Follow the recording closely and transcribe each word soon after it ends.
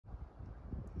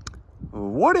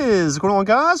What is going on,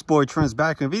 guys? Boy Trent's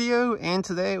back in a video, and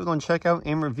today we're going to check out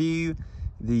and review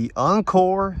the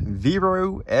OnCore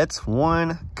Vero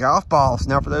X1 golf balls.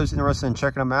 Now, for those interested in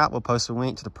checking them out, we'll post a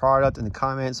link to the product in the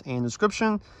comments and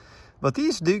description. But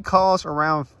these do cost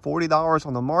around $40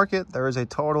 on the market. There is a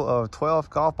total of 12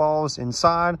 golf balls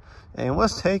inside, and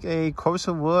let's take a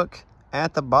closer look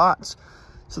at the box.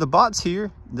 So the box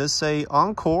here does say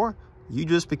OnCore, you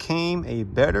just became a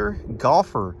better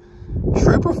golfer.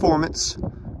 True performance,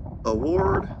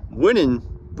 award-winning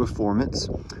performance.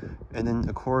 And then,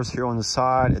 of course, here on the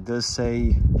side, it does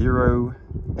say Vero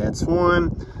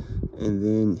X1. And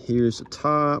then here's the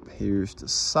top, here's the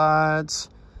sides.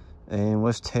 And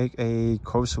let's take a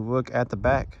closer look at the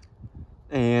back.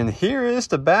 And here is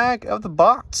the back of the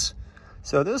box.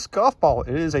 So this golf ball,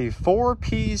 it is a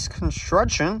 4-piece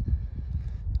construction.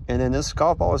 And then this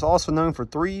golf ball is also known for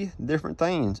 3 different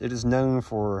things. It is known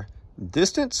for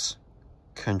distance,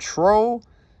 control,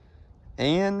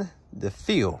 and the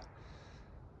feel.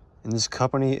 And this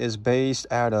company is based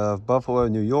out of Buffalo,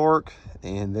 New York,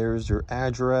 and there's their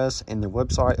address and their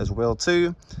website as well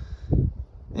too.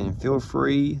 And feel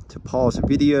free to pause the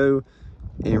video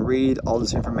and read all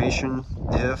this information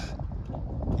if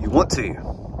you want to.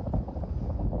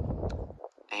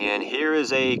 And here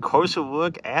is a closer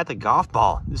look at the golf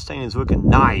ball. This thing is looking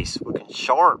nice, looking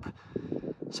sharp.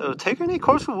 So taking a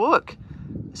closer look.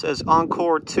 It says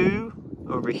OnCore 2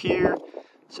 over here.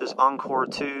 It says OnCore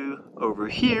 2 over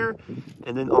here.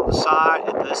 And then on the side,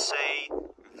 it does say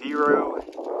Vero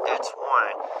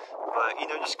X1. But,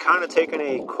 just kind of taking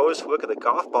a close look at the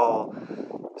golf ball,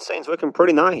 this thing's looking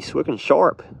pretty nice, looking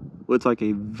sharp. Looks like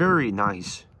a very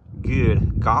nice,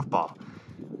 good golf ball.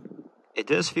 It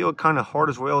does feel kind of hard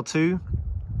as well, too.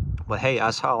 But, hey,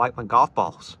 that's how I like my golf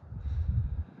balls.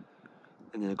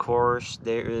 And then, of course,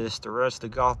 there is the rest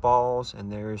of the golf balls, and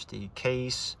there's the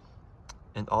case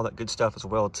and all that good stuff as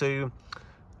well, too.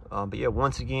 But, yeah,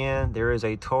 once again, there is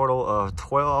a total of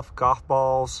 12 golf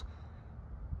balls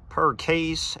per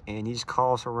case, and these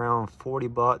cost around 40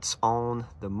 bucks on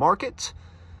the market.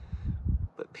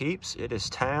 But, peeps, it is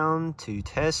time to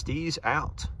test these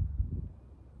out.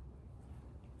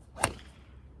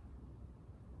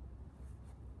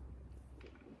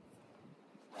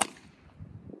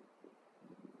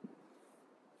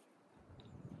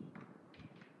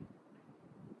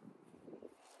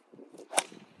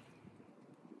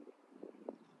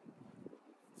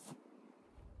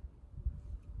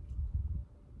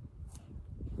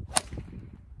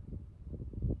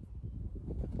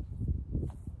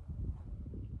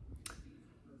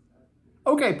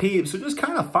 Okay, peeps, so just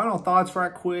kind of final thoughts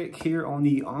right quick here on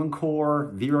the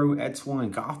OnCore Vero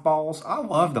X1 golf balls. I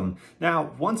love them.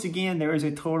 Now, once again, there is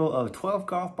a total of 12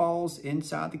 golf balls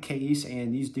inside the case,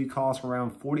 and these do cost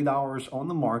around $40 on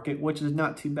the market, which is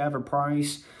not too bad of a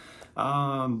price.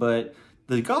 But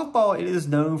the golf ball, it is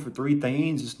known for 3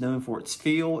 things. It's known for its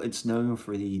feel, it's known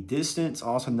for the distance,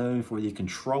 also known for the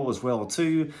control as well,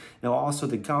 too. Now, also,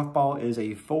 the golf ball is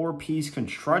a 4-piece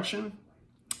construction,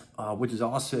 which is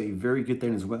also a very good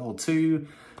thing as well too.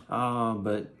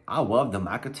 But I love them.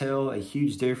 I could tell a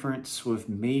huge difference with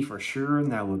me for sure.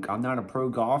 Now look, I'm not a pro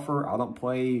golfer. I don't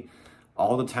play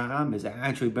all the time. It's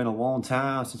actually been a long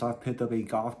time since I've picked up a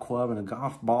golf club and a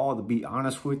golf ball, to be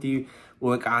honest with you.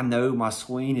 Look, I know my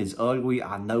swing is ugly.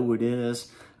 I know it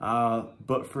is.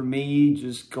 But for me,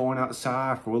 just going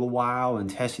outside for a little while and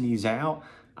testing these out,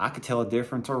 I could tell a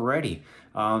difference already.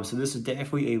 So this is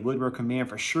definitely a would recommend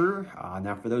for sure.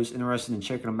 Now, for those interested in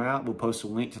checking them out, we'll post a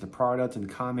link to the product in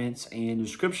the comments and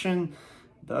description.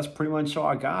 That's pretty much all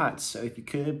I got. So if you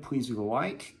could, please leave a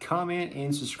like, comment,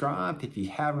 and subscribe if you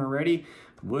haven't already.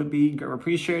 Would be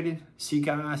appreciated. See you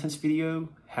guys in this video.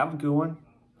 Have a good one,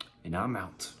 and I'm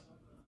out.